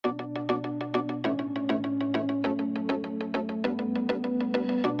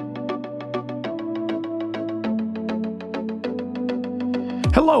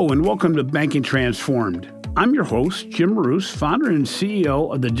Hello and welcome to Banking Transformed. I'm your host, Jim Marous, founder and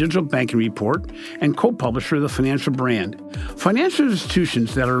CEO of the Digital Banking Report and co-publisher of the Financial Brand. Financial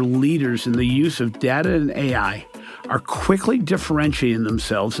institutions that are leaders in the use of data and AI are quickly differentiating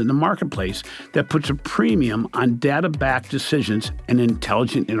themselves in the marketplace that puts a premium on data-backed decisions and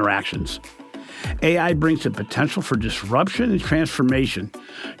intelligent interactions. AI brings the potential for disruption and transformation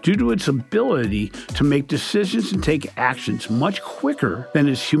due to its ability to make decisions and take actions much quicker than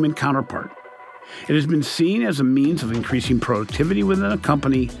its human counterpart. It has been seen as a means of increasing productivity within a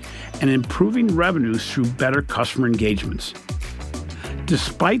company and improving revenues through better customer engagements.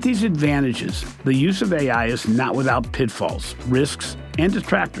 Despite these advantages, the use of AI is not without pitfalls, risks, and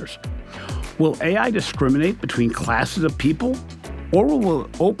detractors. Will AI discriminate between classes of people? Or will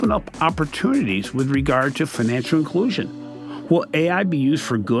it open up opportunities with regard to financial inclusion? Will AI be used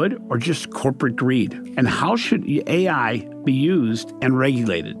for good or just corporate greed? And how should AI be used and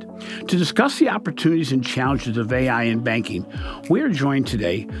regulated? To discuss the opportunities and challenges of AI in banking, we are joined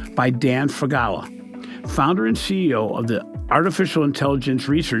today by Dan Faggala, founder and CEO of the artificial intelligence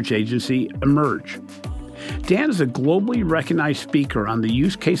research agency Emerj. Dan is a globally recognized speaker on the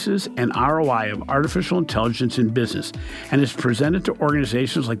use cases and ROI of artificial intelligence in business and is presented to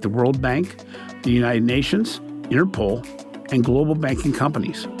organizations like the World Bank, the United Nations, Interpol, and global banking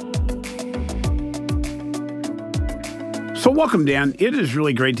companies. So welcome, Dan. It is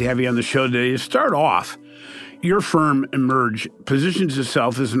really great to have you on the show today. To start off, your firm, Emerj, positions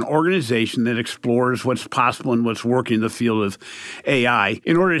itself as an organization that explores what's possible and what's working in the field of AI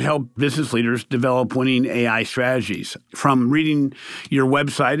in order to help business leaders develop winning AI strategies. From reading your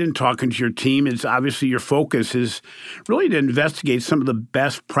website and talking to your team, it's obviously your focus is really to investigate some of the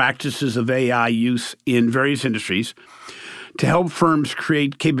best practices of AI use in various industries to help firms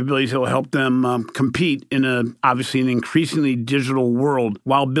create capabilities that will help them compete in obviously an increasingly digital world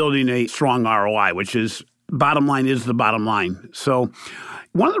while building a strong ROI, which is bottom line is the bottom line. So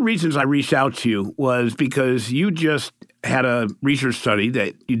one of the reasons I reached out to you was because you just had a research study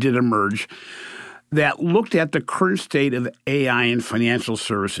that you did Emerj that looked at the current state of AI in financial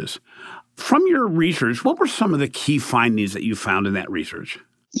services. From your research, what were some of the key findings that you found in that research?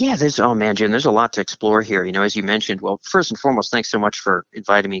 Yeah, Jim, there's a lot to explore here. As you mentioned, well, first and foremost, thanks so much for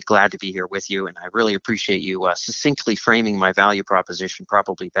inviting me. Glad to be here with you. And I really appreciate you succinctly framing my value proposition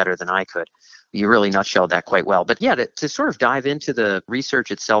probably better than I could. You really nutshelled that quite well. But yeah, to sort of dive into the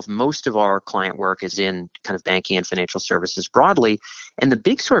research itself, most of our client work is in kind of banking and financial services broadly. And the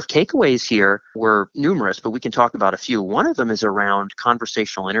big sort of takeaways here were numerous, but we can talk about a few. One of them is around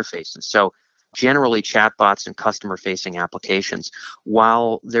conversational interfaces. So generally chatbots and customer-facing applications.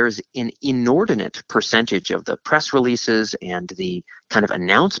 While there's an inordinate percentage of the press releases and the kind of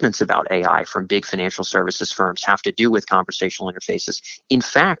announcements about AI from big financial services firms have to do with conversational interfaces, in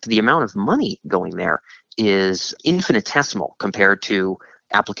fact, the amount of money going there is infinitesimal compared to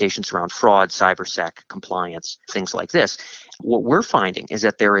applications around fraud, cybersec, compliance, things like this. What we're finding is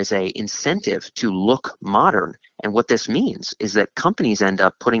that there is an incentive to look modern. And what this means is that companies end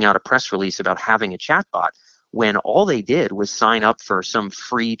up putting out a press release about having a chatbot when all they did was sign up for some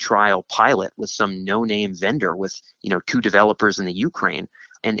free trial pilot with some no-name vendor with, 2 developers in the Ukraine.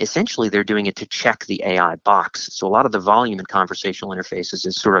 And essentially, they're doing it to check the AI box. So a lot of the volume in conversational interfaces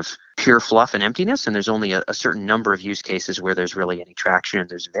is sort of pure fluff and emptiness, and there's only a certain number of use cases where there's really any traction, and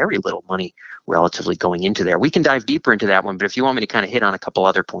there's very little money relatively going into there. We can dive deeper into that one, but if you want me to kind of hit on a couple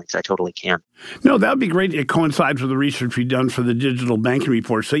other points, I totally can. No, that would be great. It coincides with the research we've done for the Digital Banking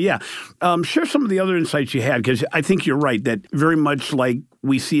Report. So yeah, share some of the other insights you had, because I think you're right that very much like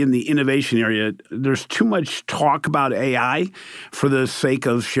we see in the innovation area, there's too much talk about AI for the sake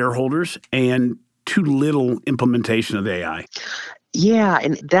of shareholders and too little implementation of AI. Yeah,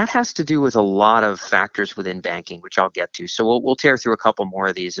 and that has to do with a lot of factors within banking, which I'll get to. So we'll tear through a couple more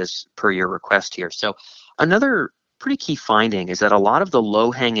of these as per your request here. So another pretty key finding is that a lot of the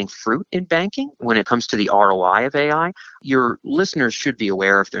low-hanging fruit in banking, when it comes to the ROI of AI, your listeners should be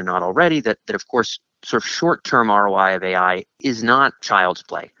aware, if they're not already, that of course, sort of short-term ROI of AI is not child's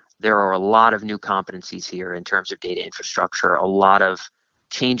play. There are a lot of new competencies here in terms of data infrastructure, a lot of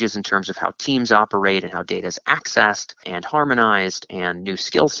changes in terms of how teams operate and how data is accessed and harmonized and new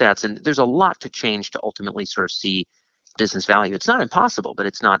skill sets. And there's a lot to change to ultimately sort of see business value. It's not impossible, but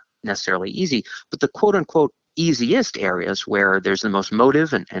it's not necessarily easy. But the quote unquote easiest areas where there's the most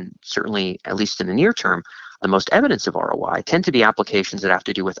motive and certainly, at least in the near term, the most evidence of ROI tend to be applications that have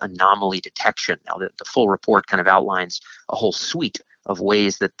to do with anomaly detection. Now, the full report kind of outlines a whole suite of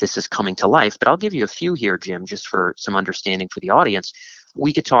ways that this is coming to life, but I'll give you a few here, Jim, just for some understanding for the audience.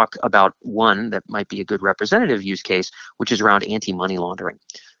 we could talk about one that might be a good representative use case, which is around anti-money laundering.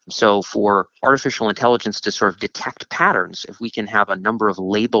 So for artificial intelligence to sort of detect patterns, if we can have a number of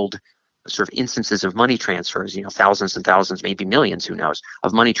labeled sort of instances of money transfers, thousands and thousands, maybe millions, who knows,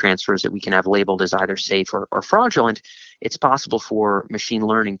 of money transfers that we can have labeled as either safe or fraudulent, it's possible for machine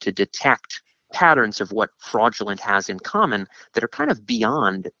learning to detect patterns of what fraudulent has in common that are kind of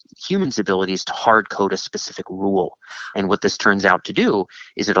beyond humans' abilities to hard code a specific rule. And what this turns out to do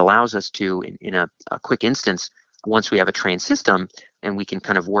is it allows us to, in a quick instance, once we have a trained system and we can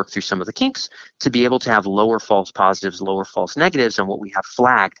kind of work through some of the kinks, to be able to have lower false positives, lower false negatives on what we have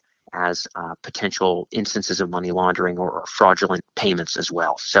flagged as potential instances of money laundering or fraudulent payments as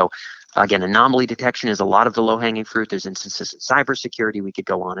well. So again, anomaly detection is a lot of the low-hanging fruit. There's instances in cybersecurity. We could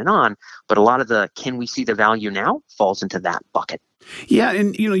go on, but a lot of the can we see the value now falls into that bucket. Yeah,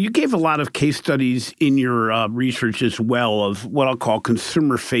 and you gave a lot of case studies in your research as well of what I'll call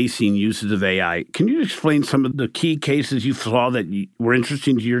consumer-facing uses of AI. Can you explain some of the key cases you saw that were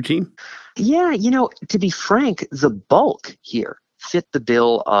interesting to your team? Yeah, to be frank, the bulk here fit the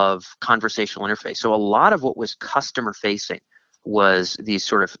bill of conversational interface. So a lot of what was customer-facing was these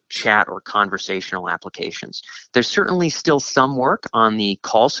sort of chat or conversational applications. There's certainly still some work on the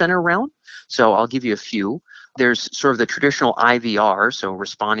call center realm. So I'll give you a few. There's sort of the traditional IVR, so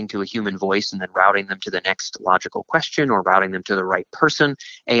responding to a human voice and then routing them to the next logical question or routing them to the right person.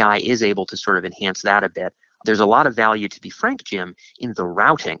 AI is able to sort of enhance that a bit. There's a lot of value, to be frank, Jim, in the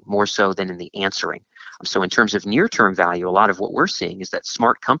routing more so than in the answering. So in terms of near-term value, a lot of what we're seeing is that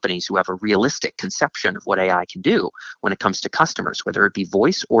smart companies who have a realistic conception of what AI can do when it comes to customers, whether it be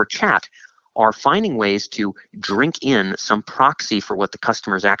voice or chat, are finding ways to drink in some proxy for what the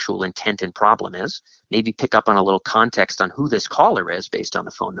customer's actual intent and problem is, maybe pick up on a little context on who this caller is based on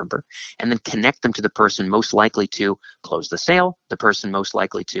the phone number, and then connect them to the person most likely to close the sale, the person most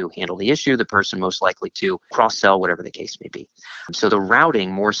likely to handle the issue, the person most likely to cross-sell, whatever the case may be. So the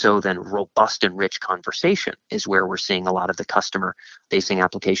routing, more so than robust and rich conversation, is where we're seeing a lot of the customer-facing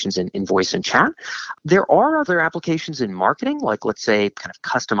applications in voice and chat. There are other applications in marketing, like let's say kind of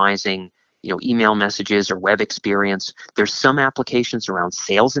customizing email messages or web experience. There's some applications around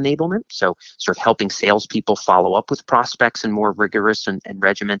sales enablement, so sort of helping salespeople follow up with prospects in more rigorous and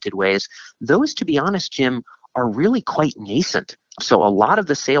regimented ways. Those, to be honest, Jim, are really quite nascent. So a lot of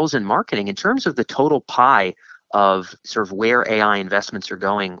the sales and marketing, in terms of the total pie of sort of where AI investments are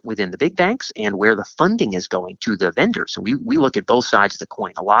going within the big banks and where the funding is going to the vendors. So we look at both sides of the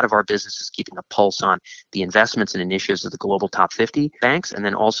coin. A lot of our business is keeping a pulse on the investments and initiatives of the global top 50 banks, and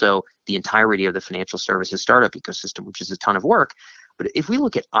then also the entirety of the financial services startup ecosystem, which is a ton of work. But if we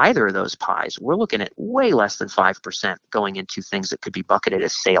look at either of those pies, we're looking at way less than 5% going into things that could be bucketed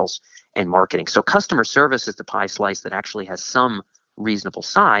as sales and marketing. So customer service is the pie slice that actually has some reasonable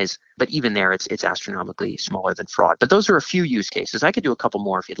size, but even there it's astronomically smaller than fraud. But those are a few use cases. I could do a couple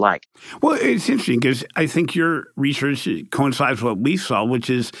more if you'd like. Well, it's interesting because I think your research coincides with what we saw, which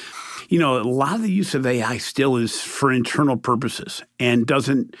is, a lot of the use of AI still is for internal purposes and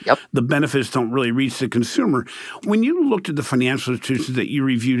the benefits don't really reach the consumer. When you looked at the financial institutions that you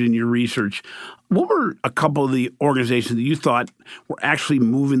reviewed in your research, what were a couple of the organizations that you thought were actually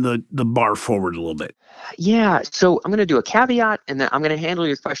moving the bar forward a little bit? Yeah, so I'm going to do a caveat, and then I'm going to handle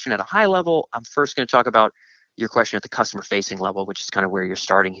your question at a high level. I'm first going to talk about your question at the customer-facing level, which is kind of where you're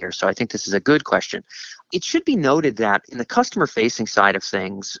starting here. So I think this is a good question. It should be noted that in the customer-facing side of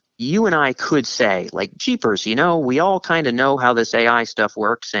things, you and I could say, like, jeepers, we all kind of know how this AI stuff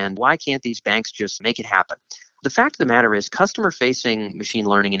works, and why can't these banks just make it happen? The fact of the matter is customer-facing machine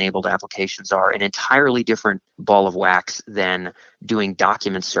learning-enabled applications are an entirely different ball of wax than doing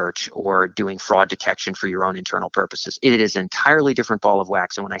document search or doing fraud detection for your own internal purposes. It is an entirely different ball of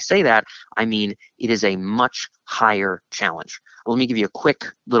wax. And when I say that, I mean it is a much higher challenge. Let me give you a quick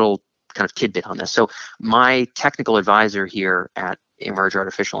little kind of tidbit on this. So my technical advisor here at Emerge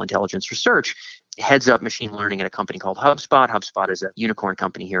Artificial Intelligence Research heads up machine learning at a company called HubSpot. HubSpot is a unicorn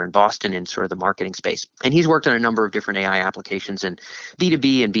company here in Boston in sort of the marketing space. And he's worked on a number of different AI applications in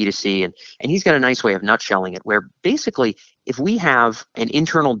B2B and B2C. And he's got a nice way of nutshelling it, where basically if we have an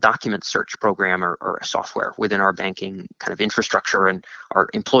internal document search program or a software within our banking kind of infrastructure and our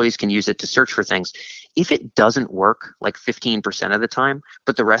employees can use it to search for things, if it doesn't work like 15% of the time,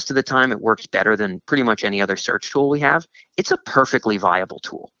 but the rest of the time it works better than pretty much any other search tool we have, it's a perfectly viable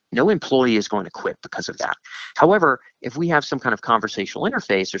tool. No employee is going to quit because of that. However, if we have some kind of conversational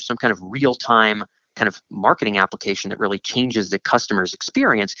interface or some kind of real-time kind of marketing application that really changes the customer's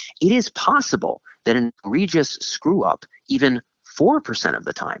experience, it is possible that an egregious screw-up, even 4% of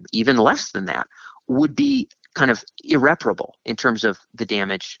the time, even less than that, would be kind of irreparable in terms of the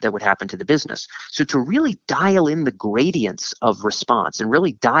damage that would happen to the business. So to really dial in the gradients of response and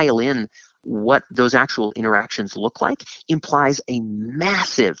really dial in what those actual interactions look like implies a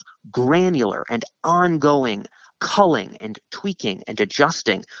massive, granular, and ongoing culling and tweaking and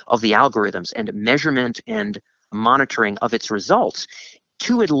adjusting of the algorithms and measurement and monitoring of its results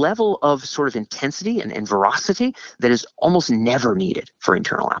to a level of sort of intensity and veracity that is almost never needed for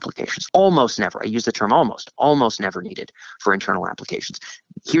internal applications. Almost never. I use the term almost never needed for internal applications.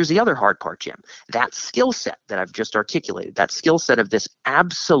 Here's the other hard part, Jim. That skill set that I've just articulated, that skill set of this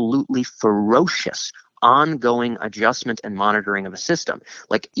absolutely ferocious ongoing adjustment and monitoring of a system.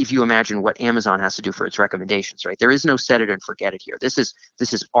 Like if you imagine what Amazon has to do for its recommendations, right? There is no set it and forget it here. This is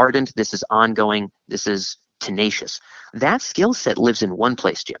ardent, this is ongoing, this is tenacious. That skill set lives in one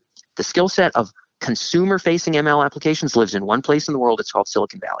place, Jim. The skill set of consumer-facing ML applications lives in one place in the world. It's called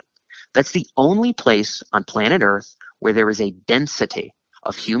Silicon Valley. That's the only place on planet Earth where there is a density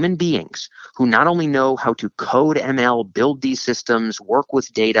of human beings who not only know how to code ML, build these systems, work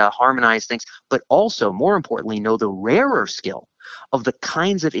with data, harmonize things, but also, more importantly, know the rarer skill of the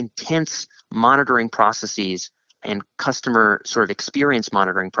kinds of intense monitoring processes and customer sort of experience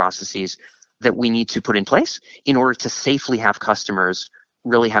monitoring processes that we need to put in place in order to safely have customers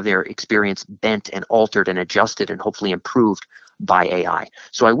really have their experience bent and altered and adjusted and hopefully improved by AI.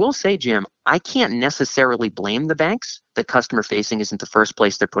 So I will say, Jim, I can't necessarily blame the banks that customer facing isn't the first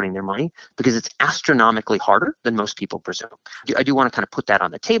place they're putting their money because it's astronomically harder than most people presume. I do want to kind of put that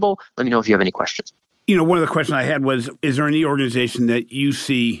on the table. Let me know if you have any questions. One of the questions I had was, is there any organization that you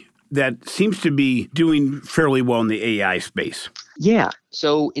see that seems to be doing fairly well in the AI space? Yeah.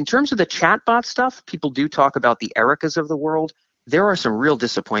 So in terms of the chatbot stuff, people do talk about the Ericas of the world. There are some real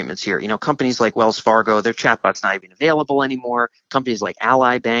disappointments here. Companies like Wells Fargo, their chatbot's not even available anymore. Companies like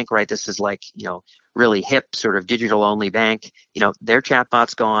Ally Bank, right? This is like, really hip sort of digital only bank. Their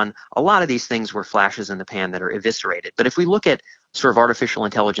chatbot's gone. A lot of these things were flashes in the pan that are eviscerated. But if we look at sort of artificial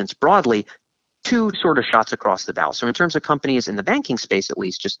intelligence broadly, two sort of shots across the bow. So in terms of companies in the banking space, at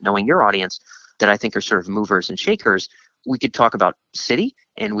least, just knowing your audience, that I think are sort of movers and shakers, we could talk about Citi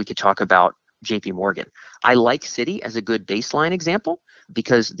and we could talk about JP Morgan. I like Citi as a good baseline example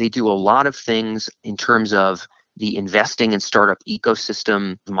because they do a lot of things in terms of the investing and startup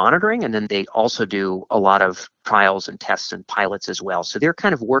ecosystem monitoring, and then they also do a lot of trials and tests and pilots as well. So they're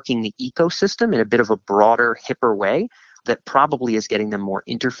kind of working the ecosystem in a bit of a broader, hipper way that probably is getting them more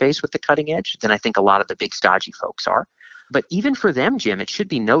interface with the cutting edge than I think a lot of the big stodgy folks are. But even for them, Jim, it should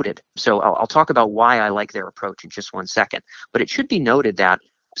be noted. So I'll talk about why I like their approach in just one second. But it should be noted that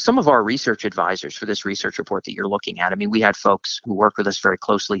some of our research advisors for this research report that you're looking at, we had folks who work with us very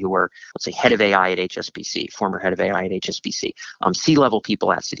closely who were, let's say, head of AI at HSBC, former head of AI at HSBC, C-level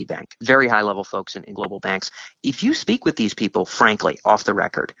people at Citibank, very high-level folks in global banks. If you speak with these people, frankly, off the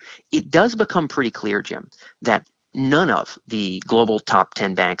record, it does become pretty clear, Jim, that none of the global top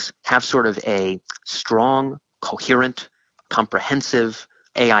 10 banks have sort of a strong, coherent, comprehensive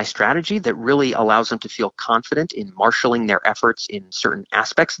AI strategy that really allows them to feel confident in marshaling their efforts in certain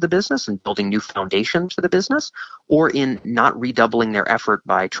aspects of the business and building new foundations for the business, or in not redoubling their effort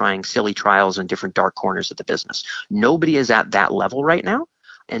by trying silly trials in different dark corners of the business. Nobody is at that level right now.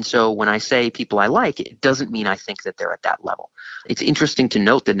 And so when I say people I like, it doesn't mean I think that they're at that level. It's interesting to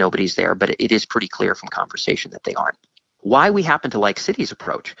note that nobody's there, but it is pretty clear from conversation that they aren't. Why we happen to like Citi's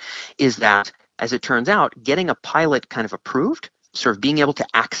approach is that, as it turns out, getting a pilot kind of approved, sort of being able to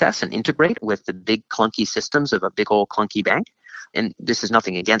access and integrate with the big clunky systems of a big old clunky bank, and this is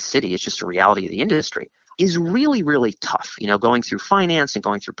nothing against Citi, it's just a reality of the industry, is really, really tough. Going through finance and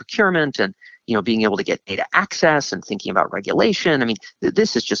going through procurement and, being able to get data access and thinking about regulation.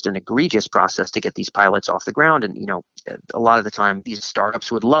 This is just an egregious process to get these pilots off the ground. And, a lot of the time, these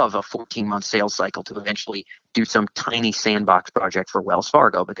startups would love a 14-month sales cycle to eventually do some tiny sandbox project for Wells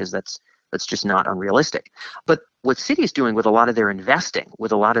Fargo, because that's just not unrealistic. But what Citi is doing with a lot of their investing,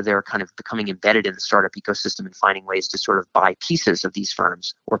 with a lot of their kind of becoming embedded in the startup ecosystem and finding ways to sort of buy pieces of these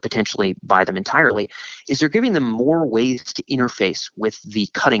firms or potentially buy them entirely, is they're giving them more ways to interface with the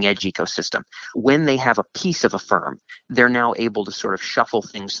cutting edge ecosystem. When they have a piece of a firm, they're now able to sort of shuffle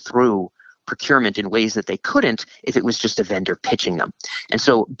things through procurement in ways that they couldn't if it was just a vendor pitching them. And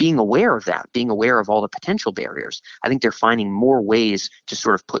so being aware of that, being aware of all the potential barriers, I think they're finding more ways to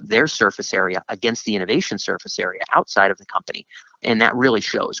sort of put their surface area against the innovation surface area outside of the company. And that really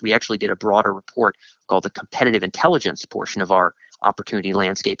shows. We actually did a broader report called the competitive intelligence portion of our opportunity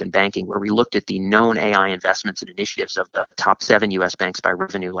landscape in banking, where we looked at the known AI investments and initiatives of the top 7 U.S. banks by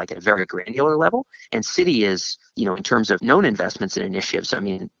revenue, like at a very granular level. And Citi is, in terms of known investments and initiatives,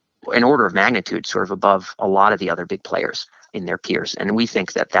 an order of magnitude sort of above a lot of the other big players in their peers. And we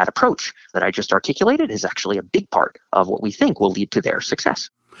think that that approach that I just articulated is actually a big part of what we think will lead to their success.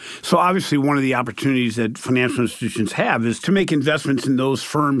 So obviously one of the opportunities that financial institutions have is to make investments in those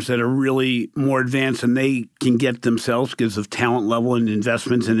firms that are really more advanced than they can get themselves because of talent level and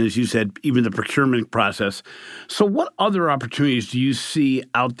investments and, as you said, even the procurement process. So what other opportunities do you see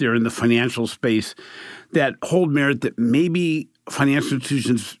out there in the financial space that hold merit that maybe financial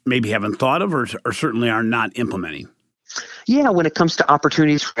institutions maybe haven't thought of or certainly are not implementing? Yeah, when it comes to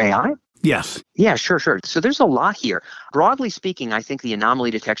opportunities for AI, yes. Yeah, sure. So there's a lot here. Broadly speaking, I think the anomaly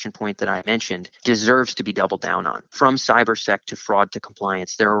detection point that I mentioned deserves to be doubled down on. From cybersec to fraud to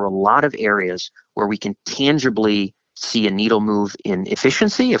compliance, there are a lot of areas where we can tangibly see a needle move in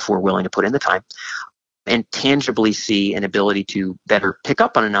efficiency if we're willing to put in the time, and tangibly see an ability to better pick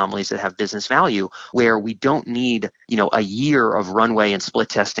up on anomalies that have business value, where we don't need, a year of runway and split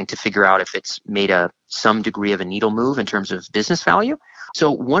testing to figure out if it's made some degree of a needle move in terms of business value. So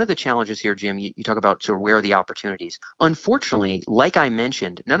one of the challenges here, Jim, you talk about sort of where are the opportunities. Unfortunately, like I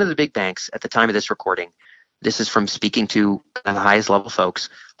mentioned, none of the big banks at the time of this recording, this is from speaking to the highest level folks,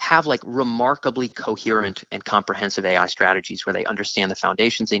 have like remarkably coherent and comprehensive AI strategies where they understand the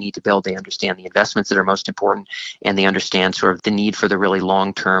foundations they need to build, they understand the investments that are most important, and they understand sort of the need for the really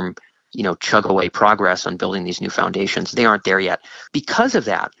long-term, chug away progress on building these new foundations. They aren't there yet. Because of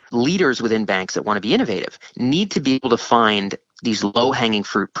that, leaders within banks that want to be innovative need to be able to find these low-hanging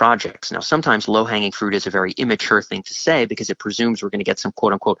fruit projects. Now, sometimes low-hanging fruit is a very immature thing to say because it presumes we're going to get some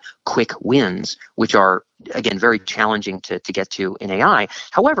quote-unquote quick wins, which are, again, very challenging to get to in AI.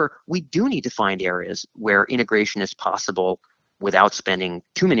 However, we do need to find areas where integration is possible without spending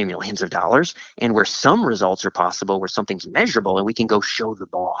too many millions of dollars, and where some results are possible, where something's measurable, and we can go show the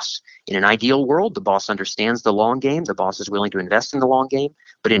boss. In an ideal world, the boss understands the long game, the boss is willing to invest in the long game,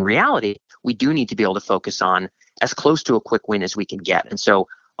 but in reality, we do need to be able to focus on as close to a quick win as we can get. And so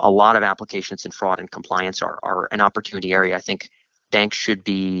a lot of applications in fraud and compliance are an opportunity area. I think banks should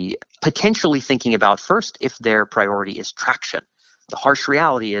be potentially thinking about first if their priority is traction. The harsh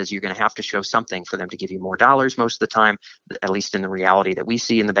reality is you're going to have to show something for them to give you more dollars most of the time, at least in the reality that we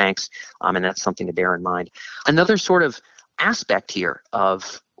see in the banks, and that's something to bear in mind. Another sort of aspect here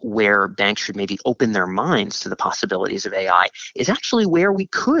of where banks should maybe open their minds to the possibilities of AI is actually where we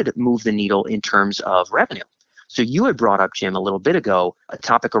could move the needle in terms of revenue. So you had brought up, Jim, a little bit ago, a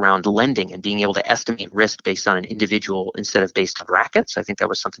topic around lending and being able to estimate risk based on an individual instead of based on brackets. I think that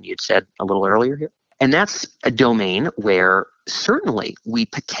was something you had said a little earlier here. And that's a domain where certainly we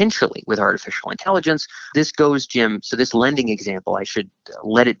potentially, with artificial intelligence, this goes, Jim, so this lending example, I should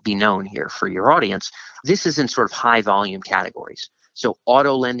let it be known here for your audience, this is in sort of high volume categories. So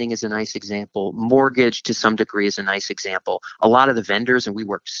auto lending is a nice example. Mortgage to some degree is a nice example. A lot of the vendors, and we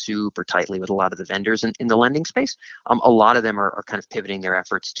work super tightly with a lot of the vendors in the lending space, a lot of them are kind of pivoting their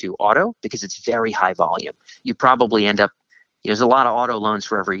efforts to auto because it's very high volume. You probably end up, there's a lot of auto loans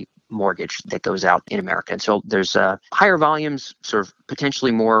for every mortgage that goes out in America. And so there's higher volumes, sort of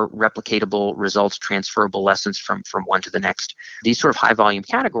potentially more replicatable results, transferable lessons from one to the next. These sort of high volume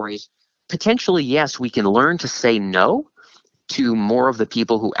categories, potentially, yes, we can learn to say no to more of the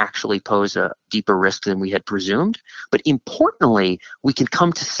people who actually pose a deeper risk than we had presumed. But importantly, we can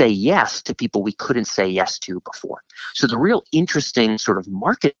come to say yes to people we couldn't say yes to before. So the real interesting sort of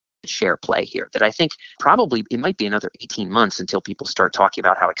market share play here that I think probably it might be another 18 months until people start talking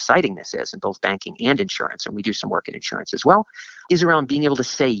about how exciting this is in both banking and insurance, and we do some work in insurance as well, is around being able to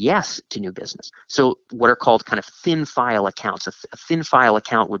say yes to new business. So what are called kind of thin file accounts. A thin file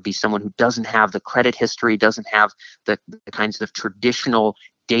account would be someone who doesn't have the credit history, doesn't have the kinds of traditional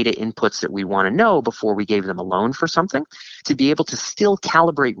data inputs that we want to know before we gave them a loan for something, to be able to still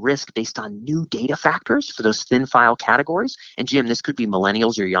calibrate risk based on new data factors for those thin file categories. And Jim, this could be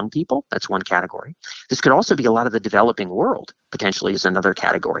millennials or young people. That's one category. This could also be a lot of the developing world, potentially, is another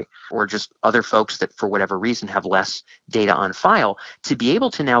category, or just other folks that for whatever reason have less data on file, to be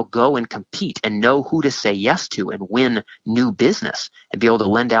able to now go and compete and know who to say yes to and win new business and be able to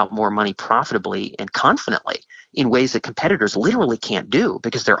lend out more money profitably and confidently in ways that competitors literally can't do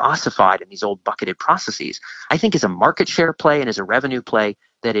because they're ossified in these old bucketed processes, I think is a market share play and is a revenue play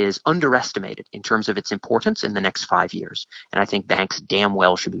that is underestimated in terms of its importance in the next 5 years. And I think banks damn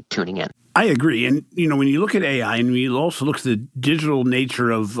well should be tuning in. I agree. And, when you look at AI and you also look at the digital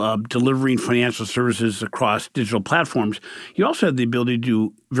nature of delivering financial services across digital platforms, you also have the ability to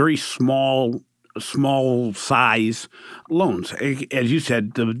do very small size loans. As you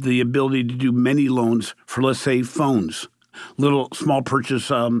said, the ability to do many loans for, let's say, phones. little small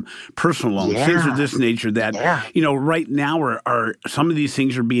purchase personal loans, things of this nature that, right now are some of these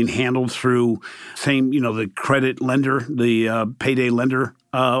things are being handled through the credit lender, the payday lender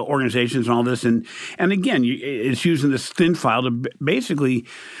organizations and all this. And again, it's using this thin file to basically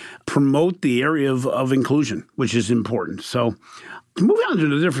promote the area of inclusion, which is important. So moving on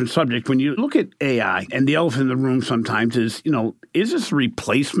to a different subject, when you look at AI, and the elephant in the room sometimes is this a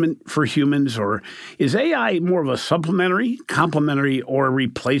replacement for humans, or is AI more of a supplementary, complementary, or a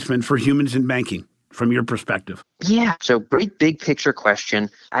replacement for humans in banking from your perspective? Yeah, so great big picture question.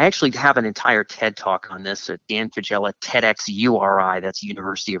 I actually have an entire TED talk on this at Dan Faggella, TEDx URI, that's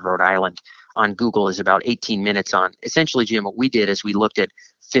University of Rhode Island, on Google, is about 18 minutes on. Essentially, Jim, what we did is we looked at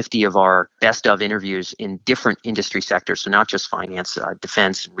 50 of our best of interviews in different industry sectors, so not just finance,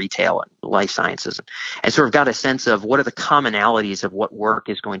 defense, retail, and life sciences, and sort of got a sense of what are the commonalities of what work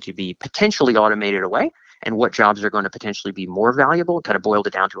is going to be potentially automated away and what jobs are going to potentially be more valuable. Kind of boiled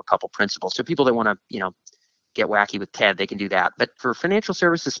it down to a couple principles. So people that want to, get wacky with TED, they can do that. But for financial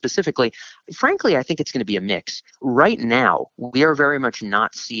services specifically, frankly, I think it's going to be a mix. Right now, we are very much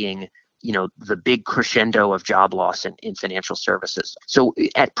not seeing the big crescendo of job loss in financial services. So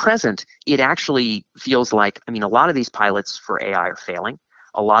at present, it actually feels like, a lot of these pilots for AI are failing.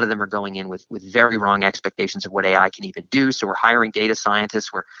 A lot of them are going in with very wrong expectations of what AI can even do. So we're hiring data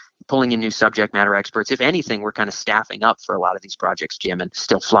scientists, we're pulling in new subject matter experts. If anything, we're kind of staffing up for a lot of these projects, Jim, and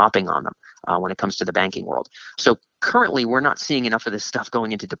still flopping on them when it comes to the banking world. So currently, we're not seeing enough of this stuff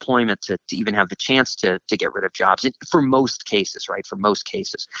going into deployment to even have the chance to get rid of jobs for most cases, right? For most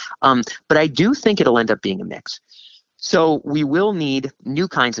cases. But I do think it'll end up being a mix. So we will need new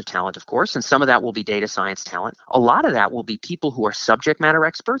kinds of talent, of course, and some of that will be data science talent. A lot of that will be people who are subject matter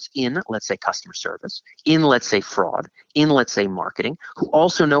experts in, let's say, customer service, in, let's say, fraud, in, let's say, marketing, who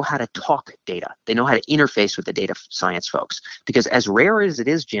also know how to talk data. They know how to interface with the data science folks. Because as rare as it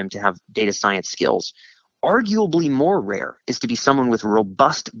is, Jim, to have data science skills, arguably more rare is to be someone with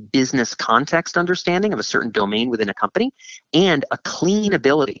robust business context understanding of a certain domain within a company and a clean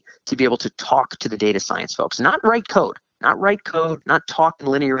ability to be able to talk to the data science folks, not write code, not talk in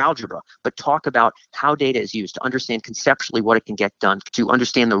linear algebra, but talk about how data is used, to understand conceptually what it can get done, to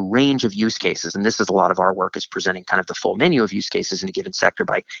understand the range of use cases. And this is a lot of our work, is presenting kind of the full menu of use cases in a given sector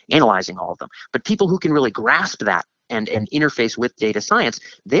by analyzing all of them. But people who can really grasp that and interface with data science,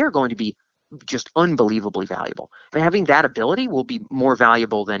 they're going to be just unbelievably valuable. But having that ability will be more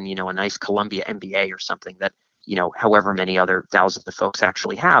valuable than, a nice Columbia MBA or something that, however many other thousands of folks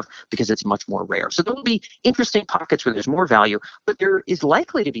actually have, because it's much more rare. So there will be interesting pockets where there's more value, but there is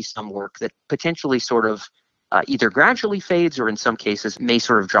likely to be some work that potentially sort of either gradually fades or in some cases may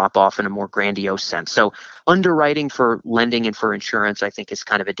sort of drop off in a more grandiose sense. So underwriting for lending and for insurance, I think, is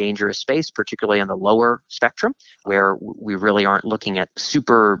kind of a dangerous space, particularly on the lower spectrum, where we really aren't looking at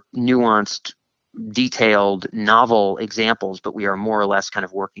super nuanced, detailed, novel examples, but we are more or less kind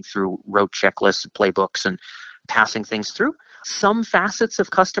of working through rote checklists, playbooks, and passing things through. Some facets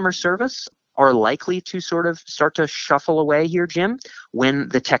of customer service are likely to sort of start to shuffle away here, Jim, when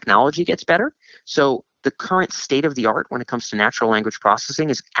the technology gets better. So the current state of the art when it comes to natural language processing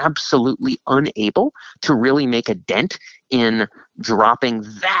is absolutely unable to really make a dent in dropping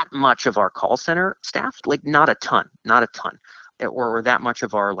that much of our call center staff, like not a ton, or that much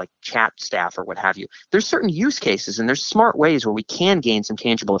of our like chat staff or what have you. There's certain use cases and there's smart ways where we can gain some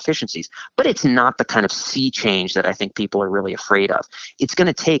tangible efficiencies, but it's not the kind of sea change that I think people are really afraid of. It's going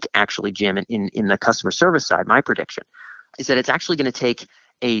to take, actually, Jim, in the customer service side, my prediction is that it's actually going to take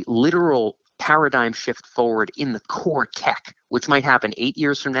a literal paradigm shift forward in the core tech, which might happen 8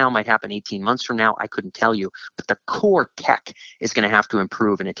 years from now, might happen 18 months from now. I couldn't tell you, but the core tech is going to have to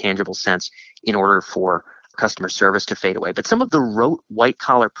improve in a tangible sense in order for customer service to fade away. But some of the rote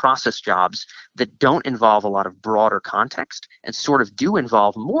white-collar process jobs that don't involve a lot of broader context and sort of do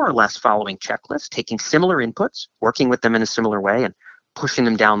involve more or less following checklists, taking similar inputs, working with them in a similar way, and pushing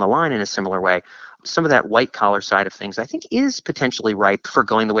them down the line in a similar way. Some of that white-collar side of things, I think, is potentially ripe for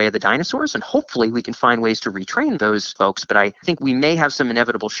going the way of the dinosaurs, and hopefully we can find ways to retrain those folks. But I think we may have some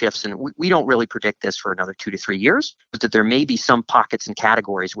inevitable shifts, and we don't really predict this for another 2 to 3 years, but that there may be some pockets and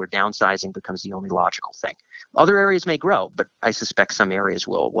categories where downsizing becomes the only logical thing. Other areas may grow, but I suspect some areas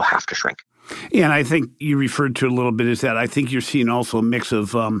will have to shrink. Yeah, and I think you referred to a little bit is that I think you're seeing also a mix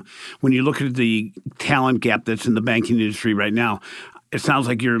of when you look at the talent gap that's in the banking industry right now, It sounds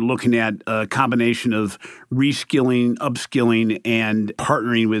like you're looking at a combination of reskilling, upskilling, and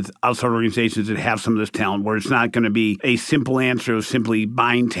partnering with outside organizations that have some of this talent, where it's not going to be a simple answer of simply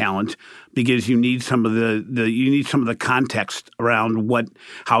buying talent, because you need some of the context around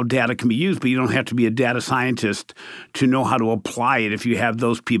how data can be used, but you don't have to be a data scientist to know how to apply it if you have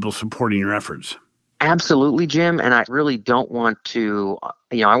those people supporting your efforts. Absolutely, Jim. And I really don't want to,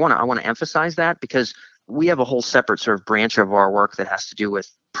 I want to emphasize that, because we have a whole separate sort of branch of our work that has to do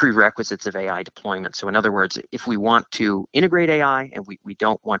with prerequisites of AI deployment. So in other words, if we want to integrate AI and we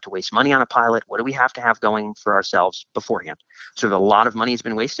don't want to waste money on a pilot, what do we have to have going for ourselves beforehand? So a lot of money has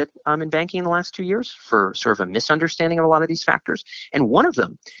been wasted in banking in the last 2 years for sort of a misunderstanding of a lot of these factors. And one of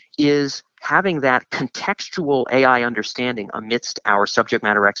them is having that contextual AI understanding amidst our subject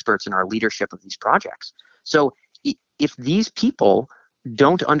matter experts and our leadership of these projects. So if these people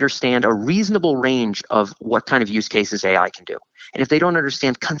don't understand a reasonable range of what kind of use cases AI can do, and if they don't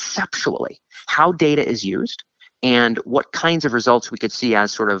understand conceptually how data is used and what kinds of results we could see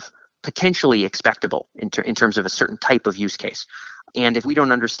as sort of potentially expectable in terms of a certain type of use case, and if we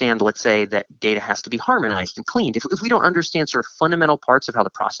don't understand, let's say, that data has to be harmonized and cleaned, if we don't understand sort of fundamental parts of how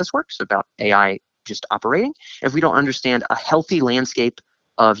the process works about AI just operating, if we don't understand a healthy landscape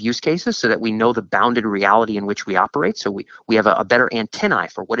of use cases so that we know the bounded reality in which we operate, so we have a better antennae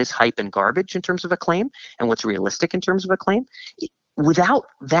for what is hype and garbage in terms of a claim and what's realistic in terms of a claim. Without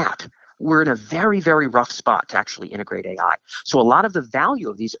that, we're in a very, very rough spot to actually integrate AI. So a lot of the value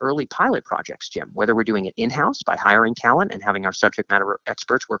of these early pilot projects, Jim, whether we're doing it in-house by hiring talent and having our subject matter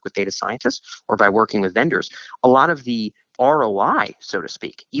experts work with data scientists, or by working with vendors, a lot of the ROI, so to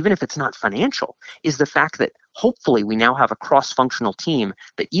speak, even if it's not financial, is the fact that hopefully we now have a cross-functional team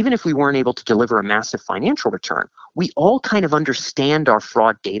that even if we weren't able to deliver a massive financial return, we all kind of understand our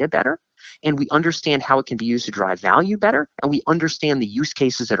fraud data better, and we understand how it can be used to drive value better, and we understand the use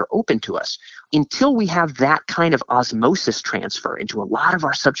cases that are open to us. Until we have that kind of osmosis transfer into a lot of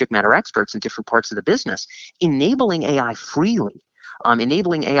our subject matter experts in different parts of the business, enabling AI freely,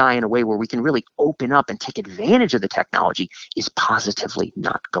 enabling AI in a way where we can really open up and take advantage of the technology is positively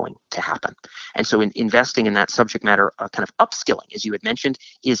not going to happen. And so investing in that subject matter kind of upskilling, as you had mentioned,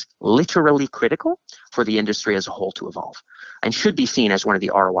 is literally critical for the industry as a whole to evolve, and should be seen as one of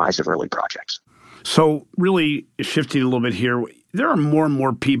the ROIs of early projects. So really shifting a little bit here, there are more and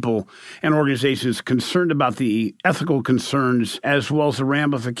more people and organizations concerned about the ethical concerns as well as the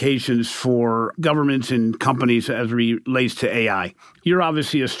ramifications for governments and companies as it relates to AI. You're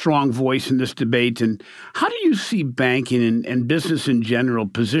obviously a strong voice in this debate. And how do you see banking and business in general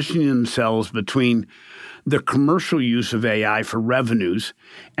positioning themselves between the commercial use of AI for revenues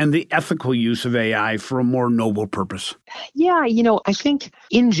and the ethical use of AI for a more noble purpose? Yeah, I think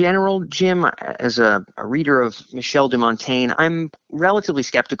in general, Jim, as a reader of Michel de Montaigne, I'm relatively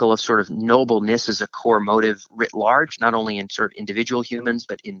skeptical of sort of nobleness as a core motive writ large, not only in sort of individual humans,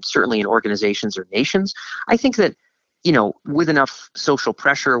 but certainly in organizations or nations. I think that, with enough social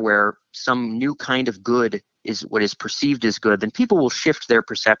pressure where some new kind of good is what is perceived as good, then people will shift their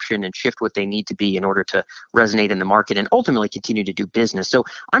perception and shift what they need to be in order to resonate in the market and ultimately continue to do business. So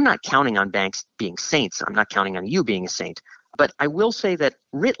I'm not counting on banks being saints. I'm not counting on you being a saint. But I will say that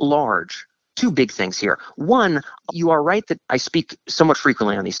writ large, two big things here. One, you are right that I speak somewhat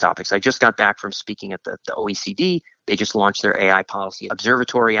frequently on these topics. I just got back from speaking at the OECD. They just launched their AI policy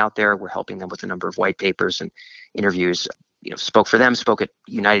observatory out there. We're helping them with a number of white papers and interviews. Spoke for them, spoke at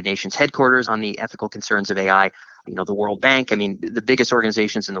United Nations headquarters on the ethical concerns of AI. The World Bank, the biggest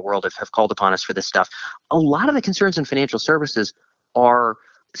organizations in the world have called upon us for this stuff. A lot of the concerns in financial services are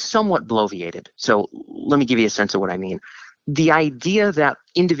somewhat bloviated. So let me give you a sense of what I mean. The idea that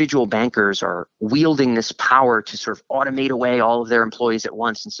individual bankers are wielding this power to sort of automate away all of their employees at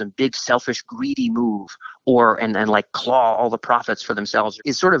once in some big selfish, greedy move, and like claw all the profits for themselves,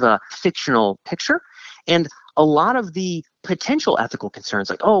 is sort of a fictional picture. And a lot of the potential ethical concerns,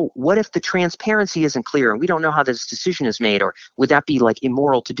 like, what if the transparency isn't clear and we don't know how this decision is made, or would that be like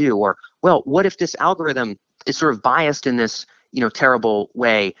immoral to do? Or, well, what if this algorithm is sort of biased in this, terrible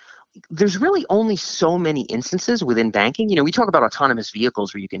way? There's really only so many instances within banking. We talk about autonomous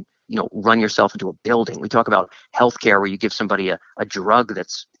vehicles where you can, run yourself into a building. We talk about healthcare where you give somebody a drug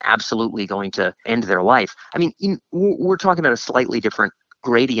that's absolutely going to end their life. We're talking about a slightly different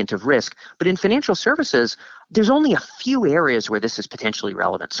gradient of risk. But in financial services, there's only a few areas where this is potentially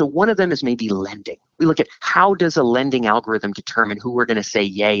relevant. So one of them is maybe lending. We look at how does a lending algorithm determine who we're going to say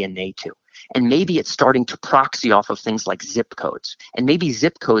yay and nay to? And maybe it's starting to proxy off of things like zip codes. And maybe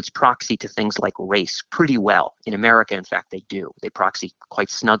zip codes proxy to things like race pretty well. In America, in fact, they do. They proxy quite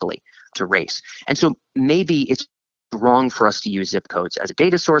snugly to race. And so maybe it's wrong for us to use zip codes as a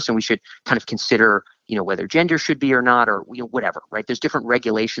data source, and we should kind of consider, whether gender should be or not, or whatever, right? There's different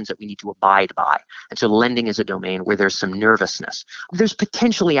regulations that we need to abide by. And so lending is a domain where there's some nervousness. There's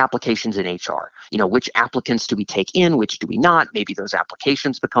potentially applications in HR. Which applicants do we take in, which do we not? Maybe those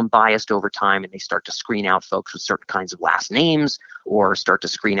applications become biased over time and they start to screen out folks with certain kinds of last names, or start to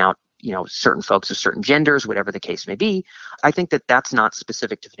screen out certain folks of certain genders, whatever the case may be. I think that that's not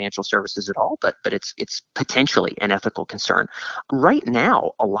specific to financial services at all, but it's potentially an ethical concern. Right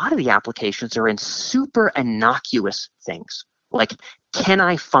now, a lot of the applications are in super innocuous things. Like, can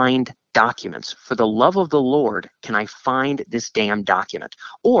I find documents? For the love of the Lord, can I find this damn document?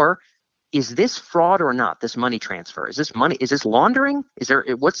 Or is this fraud or not, this money transfer? Is this laundering?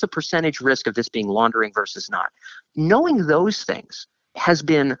 What's the percentage risk of this being laundering versus not? Knowing those things has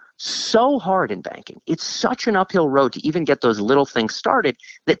been so hard in banking. It's such an uphill road to even get those little things started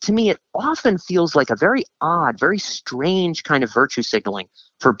that to me, it often feels like a very odd, very strange kind of virtue signaling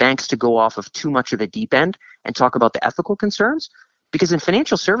for banks to go off of too much of a deep end and talk about the ethical concerns. Because in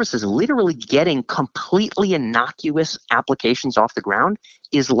financial services, literally getting completely innocuous applications off the ground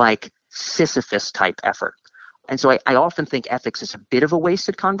is like Sisyphus type effort. And so I often think ethics is a bit of a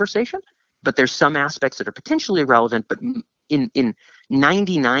wasted conversation, but there's some aspects that are potentially relevant, but in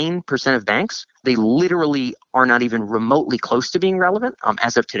 99% of banks, they literally are not even remotely close to being relevant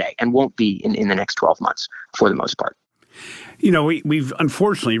as of today, and won't be in the next 12 months for the most part. We've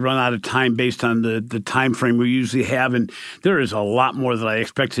unfortunately run out of time based on the time frame we usually have, and there is a lot more that I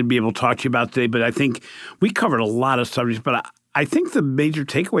expected to be able to talk to you about today, but I think we covered a lot of subjects. But I think the major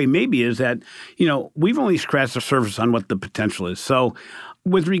takeaway maybe is that, we've only scratched the surface on what the potential is. So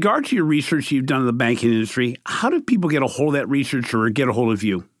with regard to your research you've done in the banking industry, how do people get a hold of that research or get a hold of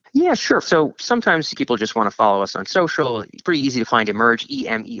you? Yeah, sure. So sometimes people just want to follow us on social. It's pretty easy to find Emerj,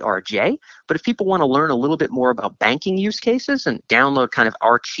 EMERJ. But if people want to learn a little bit more about banking use cases and download kind of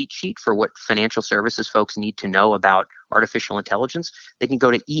our cheat sheet for what financial services folks need to know about artificial intelligence, they can go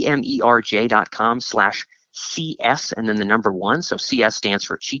to emerj.com/CS and then the number 1. So CS stands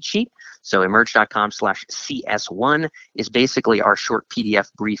for cheat sheet. So emerj.com/CS1 is basically our short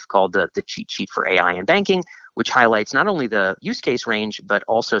PDF brief called the cheat sheet for AI and banking, which highlights not only the use case range, but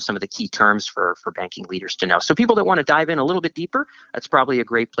also some of the key terms for banking leaders to know. So people that want to dive in a little bit deeper, that's probably a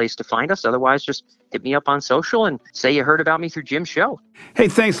great place to find us. Otherwise, just hit me up on social and say you heard about me through Jim's show. Hey,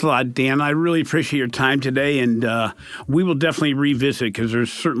 thanks a lot, Dan. I really appreciate your time today, and we will definitely revisit because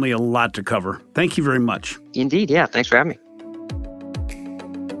there's certainly a lot to cover. Thank you very much. Indeed. Yeah. Thanks for having me.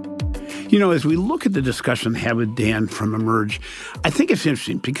 As we look at the discussion I had with Dan from Emerj, I think it's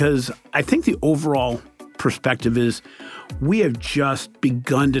interesting because I think the overall perspective is we have just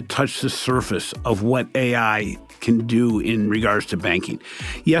begun to touch the surface of what AI can do in regards to banking.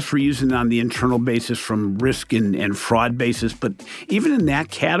 Yes, we're using it on the internal basis from risk and fraud basis, but even in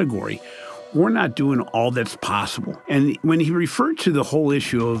that category, we're not doing all that's possible. And when he referred to the whole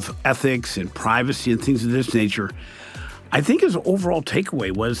issue of ethics and privacy and things of this nature, I think his overall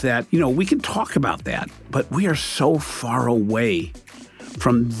takeaway was that, we can talk about that, but we are so far away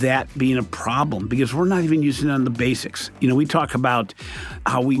from that being a problem because we're not even using it on the basics. We talk about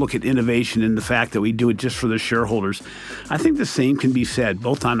how we look at innovation and the fact that we do it just for the shareholders. I think the same can be said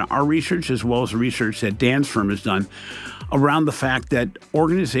both on our research as well as the research that Dan's firm has done around the fact that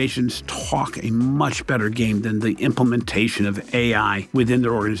organizations talk a much better game than the implementation of AI within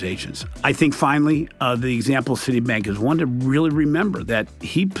their organizations. I think finally, the example of Citibank is one to really remember that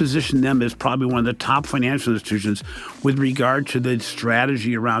he positioned them as probably one of the top financial institutions with regard to the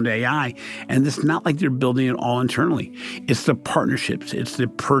strategy around AI. And it's not like they're building it all internally. It's the partnerships, it's the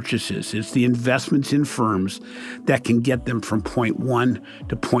purchases, it's the investments in firms that can get them from point 1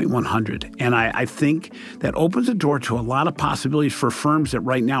 to point 100. And I think that opens the door to a lot of possibilities for firms that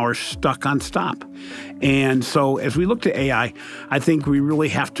right now are stuck on stop. And so as we look to AI, I think we really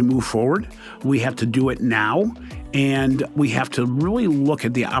have to move forward. We have to do it now. And we have to really look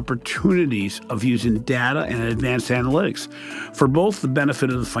at the opportunities of using data and advanced analytics for both the benefit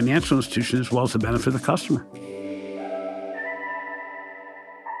of the financial institution as well as the benefit of the customer.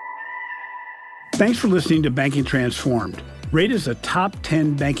 Thanks for listening to Banking Transformed, rated as a top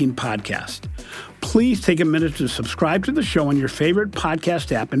 10 banking podcast. Please take a minute to subscribe to the show on your favorite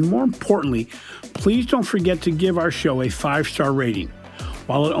podcast app, and more importantly, please don't forget to give our show a 5-star rating.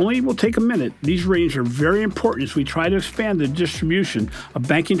 While it only will take a minute, these ratings are very important as we try to expand the distribution of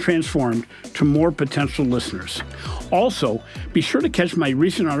Banking Transformed to more potential listeners. Also, be sure to catch my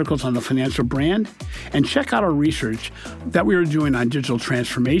recent articles on the financial brand and check out our research that we are doing on digital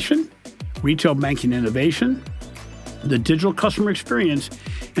transformation, retail banking innovation, the digital customer experience,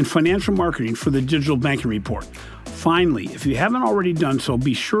 and financial marketing for the Digital Banking Report. Finally, if you haven't already done so,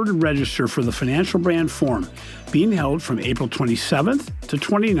 be sure to register for the Financial Brand Forum being held from April 27th to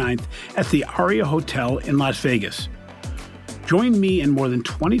 29th at the Aria Hotel in Las Vegas. Join me and more than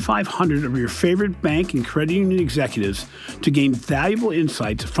 2,500 of your favorite bank and credit union executives to gain valuable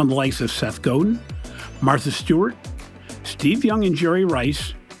insights from the likes of Seth Godin, Martha Stewart, Steve Young and Jerry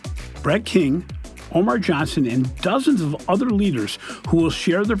Rice, Brett King, Omar Johnson, and dozens of other leaders who will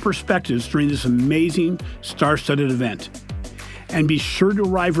share their perspectives during this amazing star-studded event. And be sure to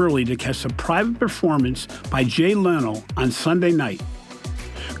arrive early to catch a private performance by Jay Leno on Sunday night.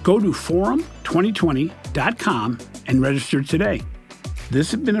 Go to forum2020.com and register today.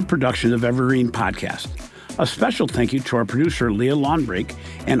 This has been a production of Evergreen Podcast. A special thank you to our producer, Leah Lawnbrake,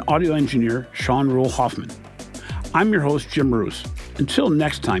 and audio engineer, Sean Rule Hoffman. I'm your host, Jim Roos. Until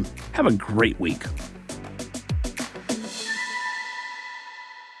next time, have a great week.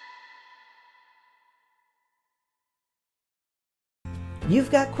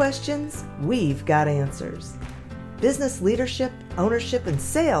 You've got questions, we've got answers. Business leadership, ownership, and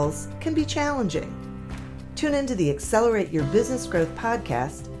sales can be challenging. Tune into the Accelerate Your Business Growth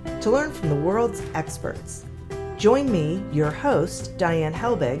podcast to learn from the world's experts. Join me, your host, Diane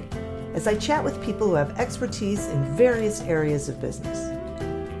Helbig, as I chat with people who have expertise in various areas of business.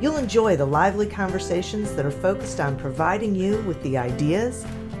 You'll enjoy the lively conversations that are focused on providing you with the ideas,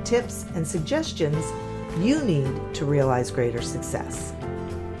 tips, and suggestions you need to realize greater success.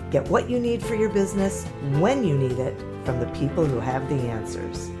 Get what you need for your business when you need it from the people who have the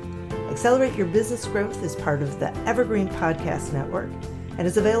answers. Accelerate Your Business Growth is part of the Evergreen Podcast Network and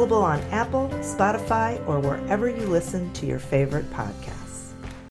is available on Apple, Spotify, or wherever you listen to your favorite podcast.